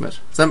an estimate.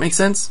 Does that make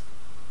sense?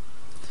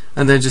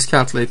 And then just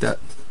calculate that.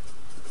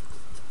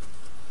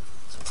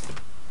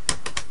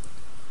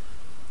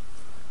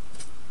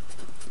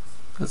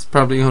 That's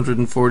probably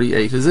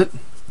 148, is it?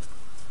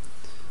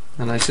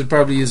 And I should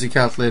probably use a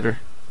calculator.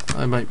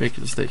 I might make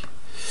a mistake.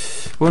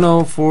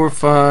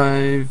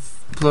 1045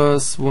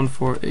 plus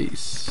 148,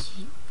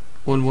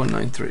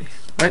 1193,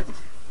 right?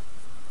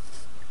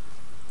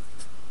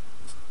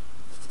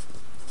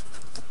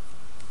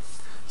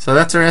 So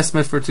that's our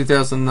estimate for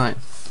 2009.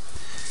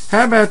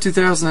 How about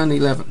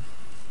 2011?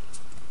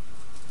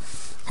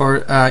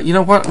 Or, you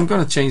know what? I'm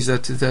going to change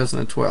that to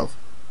 2012.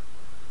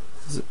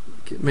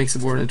 It makes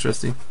it more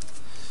interesting.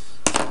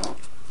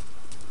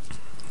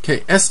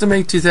 Okay,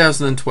 estimate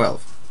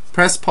 2012.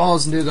 Press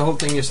pause and do the whole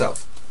thing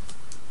yourself.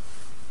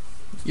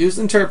 Use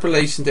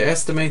interpolation to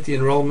estimate the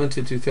enrollment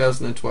in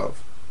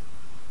 2012.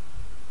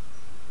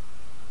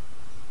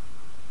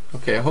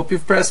 Okay, I hope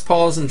you've pressed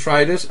pause and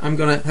tried it. I'm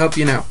going to help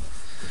you now.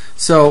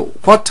 So,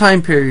 what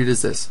time period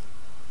is this?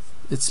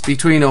 It's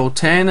between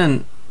 2010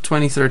 and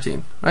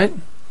 2013, right?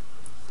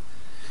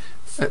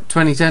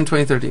 2010,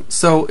 2013.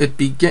 So it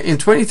began in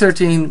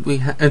 2013.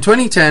 In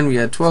 2010 we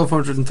had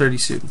 1,230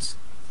 students.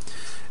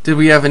 Did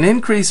we have an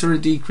increase or a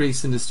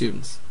decrease in the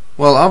students?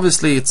 Well,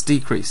 obviously it's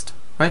decreased,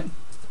 right?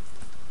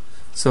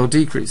 So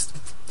decreased.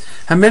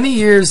 How many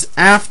years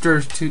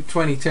after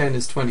 2010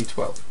 is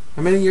 2012?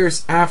 How many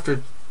years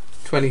after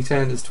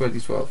 2010 is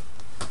 2012?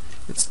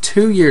 It's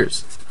 2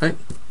 years, right?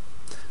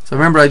 So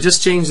remember, I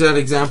just changed that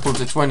example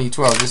to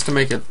 2012 just to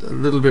make it a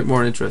little bit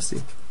more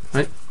interesting,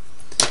 right?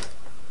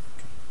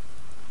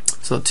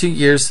 So 2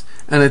 years,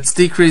 and it's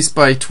decreased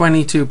by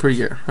 22 per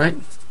year, right?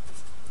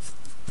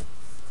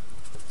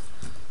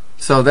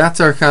 So that's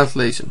our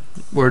calculation.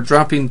 We're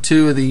dropping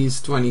 2 of these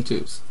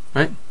 22s,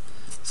 right?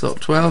 So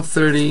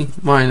 1230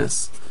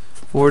 minus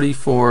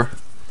 44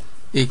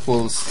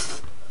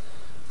 equals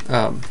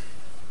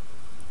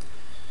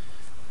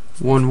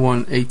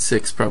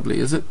 1186 probably,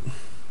 is it?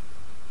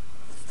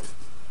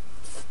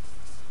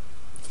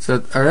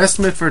 So our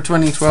estimate for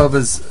 2012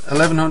 is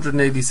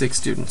 1,186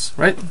 students,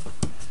 right?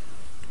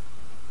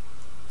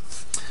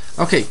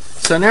 Okay,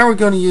 so now we're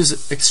going to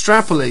use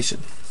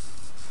extrapolation.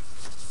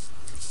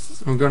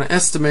 We're going to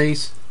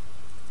estimate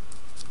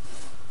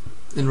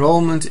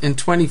enrollment in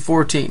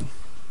 2014.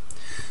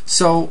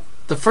 So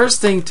the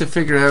first thing to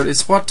figure out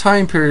is what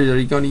time period are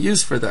you going to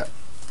use for that?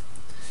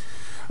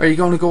 Are you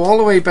going to go all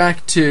the way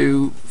back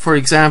to, for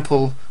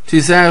example,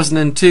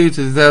 2002 to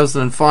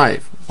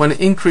 2005, when it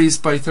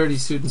increased by 30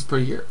 students per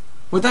year?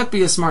 Would that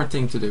be a smart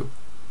thing to do?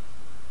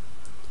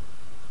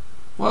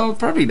 Well,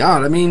 probably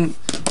not. I mean,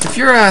 if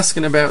you're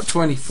asking about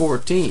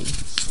 2014,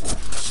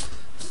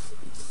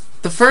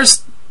 the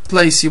first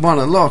place you want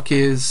to look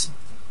is,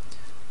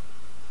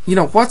 you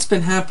know, what's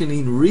been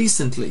happening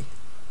recently.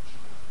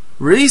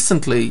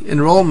 Recently,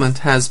 enrollment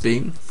has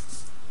been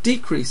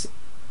decreasing,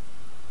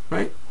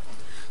 right?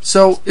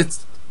 So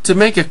it's, to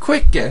make a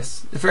quick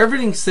guess, if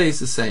everything stays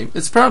the same,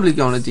 it's probably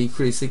going to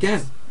decrease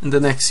again in the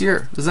next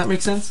year. Does that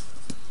make sense?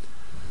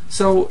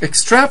 So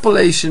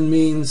extrapolation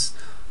means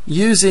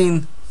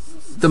using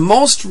the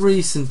most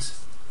recent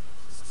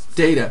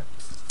data.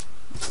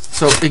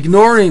 So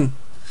ignoring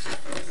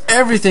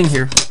everything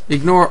here,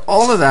 ignore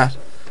all of that,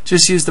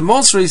 just use the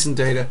most recent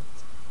data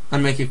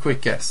and make a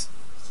quick guess.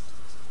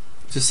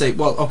 to say,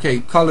 well, okay,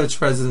 college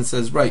president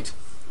says, right,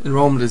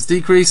 enrollment is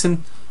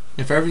decreasing.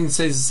 If everything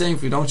stays the same,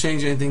 if we don't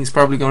change anything, it's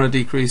probably going to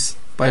decrease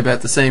by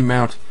about the same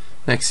amount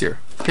next year.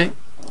 Okay,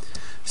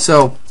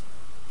 so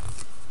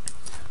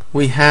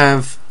we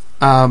have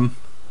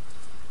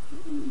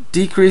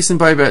decreasing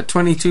by about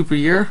 22 per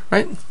year,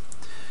 right?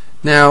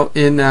 Now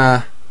in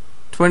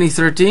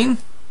 2013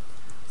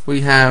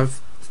 we have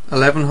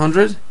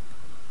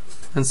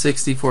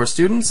 1164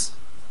 students.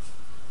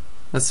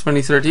 That's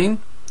 2013, and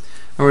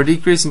we're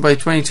decreasing by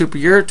 22 per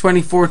year.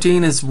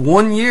 2014 is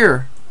 1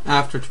 year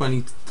after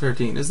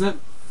 2013, isn't it?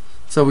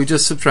 So we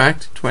just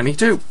subtract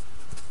 22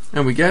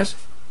 and we get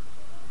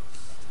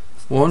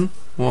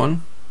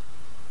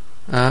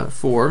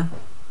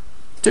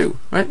 1142,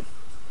 right?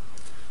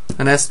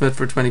 An estimate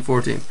for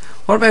 2014.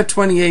 What about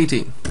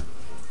 2018?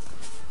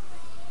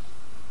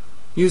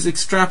 Use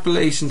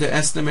extrapolation to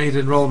estimate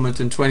enrollment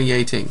in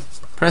 2018.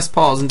 Press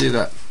pause and do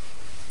that.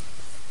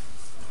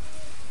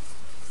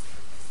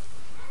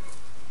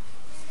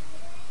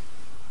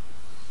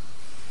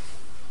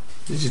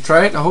 Did you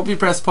try it? I hope you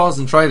pressed pause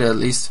and tried it at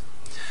least.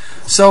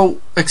 So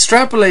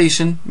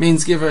extrapolation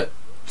means give it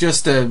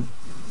just a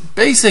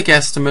basic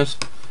estimate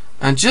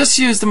and just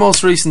use the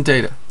most recent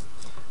data.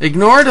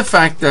 Ignore the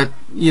fact that,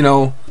 you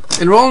know,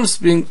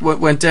 enrollments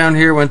went down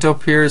here, went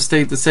up here,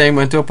 stayed the same,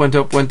 went up, went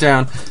up, went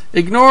down.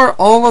 Ignore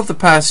all of the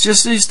past.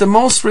 Just use the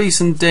most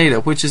recent data,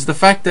 which is the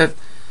fact that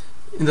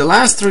in the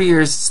last 3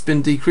 years it's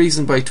been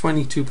decreasing by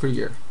 22 per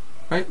year,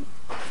 right?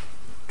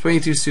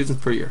 22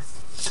 students per year.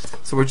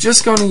 So we're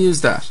just going to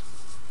use that.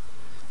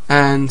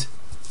 And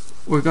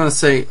we're going to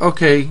say,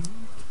 okay,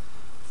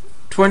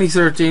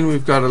 2013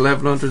 we've got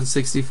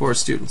 1164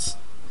 students.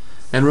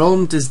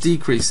 Enrollment is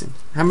decreasing.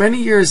 How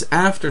many years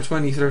after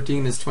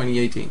 2013 is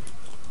 2018?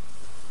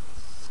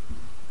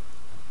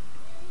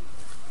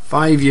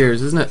 5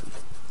 years, isn't it?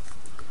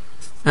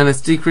 And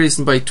it's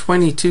decreasing by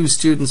 22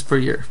 students per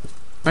year,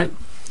 right?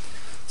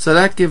 So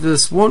that gives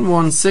us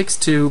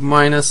 1162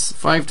 minus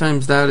 5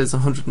 times that is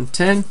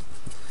 110,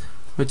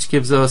 which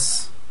gives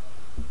us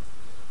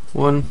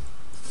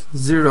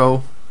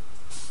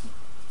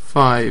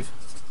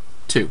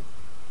 1052,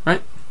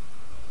 right?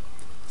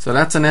 So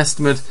that's an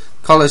estimate.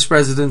 College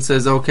president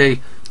says,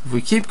 okay, if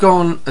we keep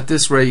going at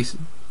this rate,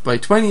 by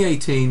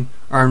 2018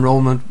 our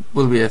enrollment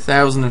will be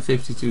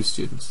 1052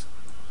 students.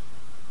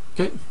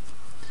 Okay.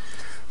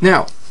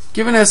 Now,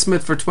 give an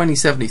estimate for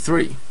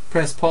 2073.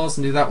 Press pause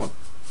and do that one.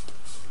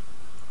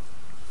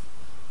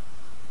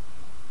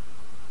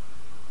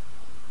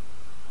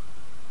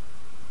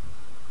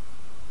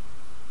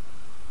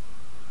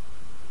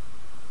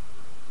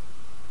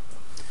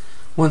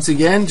 Once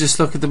again, just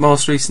look at the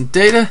most recent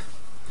data.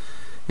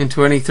 In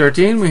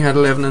 2013 we had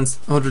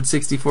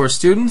 1164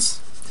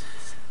 students.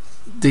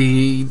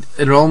 The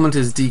enrollment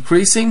is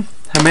decreasing.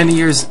 How many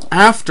years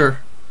after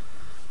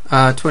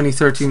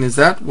 2013 is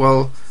that?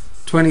 Well,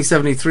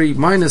 2073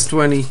 minus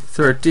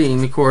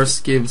 2013 of course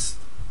gives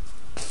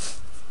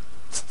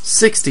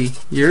 60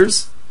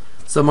 years.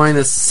 So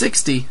minus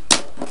 60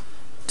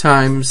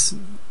 times,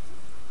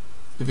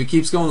 if it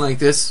keeps going like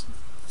this,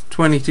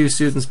 22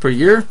 students per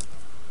year.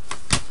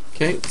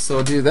 Okay,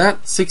 so do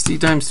that. 60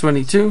 times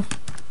 22.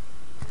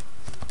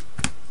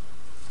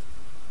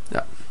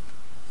 Yeah.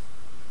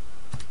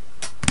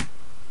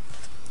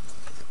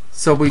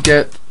 So we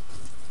get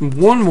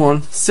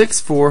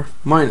 1164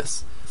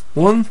 minus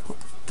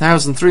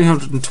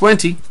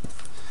 1320,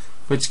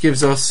 which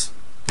gives us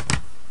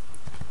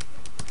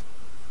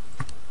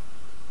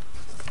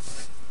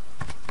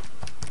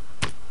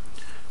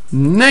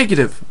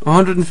negative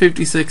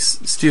 156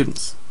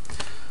 students.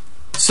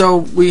 So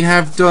we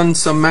have done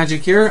some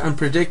magic here and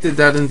predicted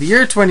that in the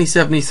year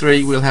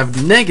 2073 we'll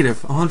have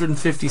negative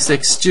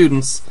 156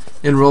 students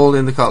enrolled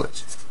in the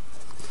college.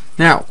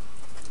 Now,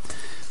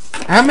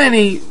 how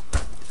many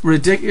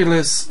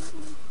ridiculous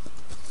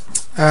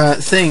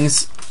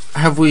things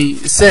have we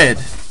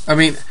said? I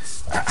mean,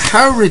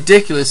 how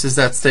ridiculous is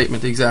that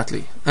statement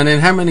exactly? And in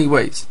how many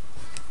ways?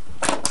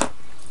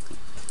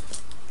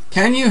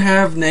 Can you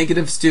have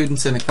negative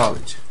students in a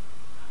college?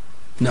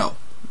 No.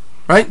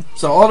 Right?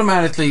 So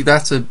automatically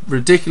that's a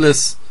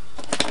ridiculous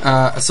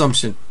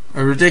assumption,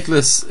 a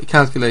ridiculous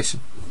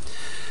calculation.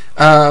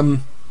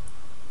 You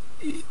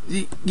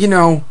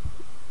know,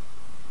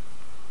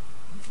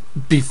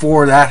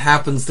 before that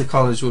happens the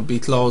college would be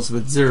closed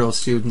with 0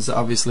 students,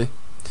 obviously.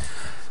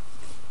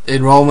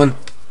 Enrollment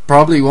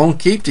probably won't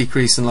keep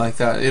decreasing like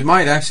that. It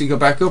might actually go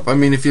back up. I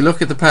mean, if you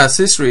look at the past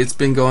history, it's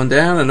been going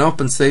down and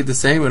up and stayed the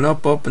same and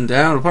up, up and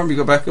down. It'll probably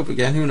go back up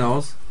again, who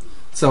knows.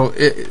 So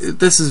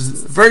this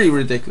is very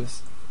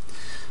ridiculous.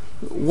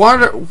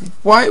 What are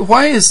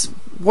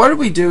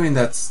we doing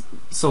that's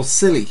so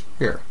silly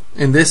here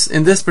in this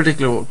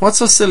particular one? What's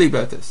so silly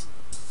about this?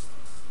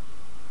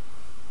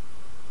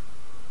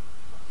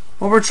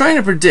 Well, we're trying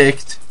to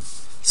predict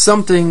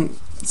something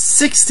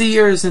 60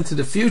 years into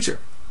the future.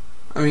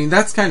 I mean,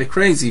 that's kind of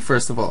crazy,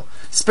 first of all,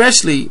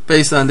 especially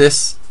based on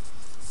this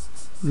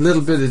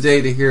little bit of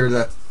data here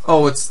that,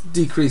 oh, it's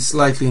decreased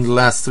slightly in the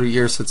last 3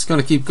 years, so it's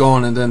going to keep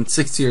going, and then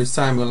 60 years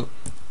time we'll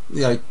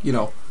like, you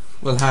know,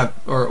 will have,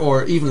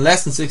 or even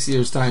less than 6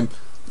 years time,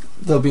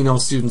 there'll be no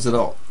students at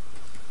all.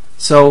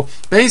 So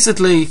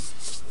basically,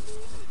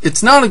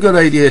 it's not a good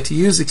idea to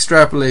use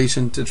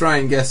extrapolation to try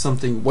and guess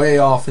something way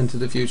off into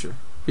the future,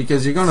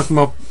 because you're going to come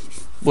up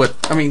with,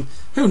 I mean,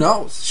 who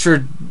knows?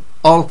 Sure,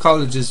 all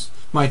colleges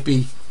might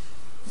be,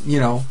 you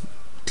know,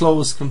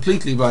 closed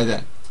completely by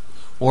then,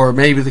 or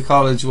maybe the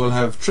college will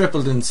have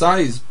tripled in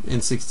size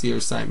in 60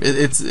 years time.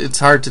 It's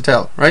hard to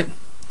tell, right?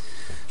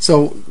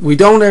 So we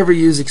don't ever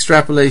use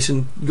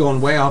extrapolation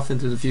going way off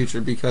into the future,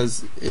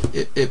 because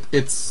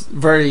it's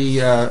very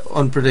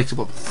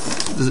unpredictable,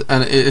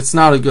 and it's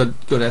not a good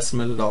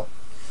estimate at all.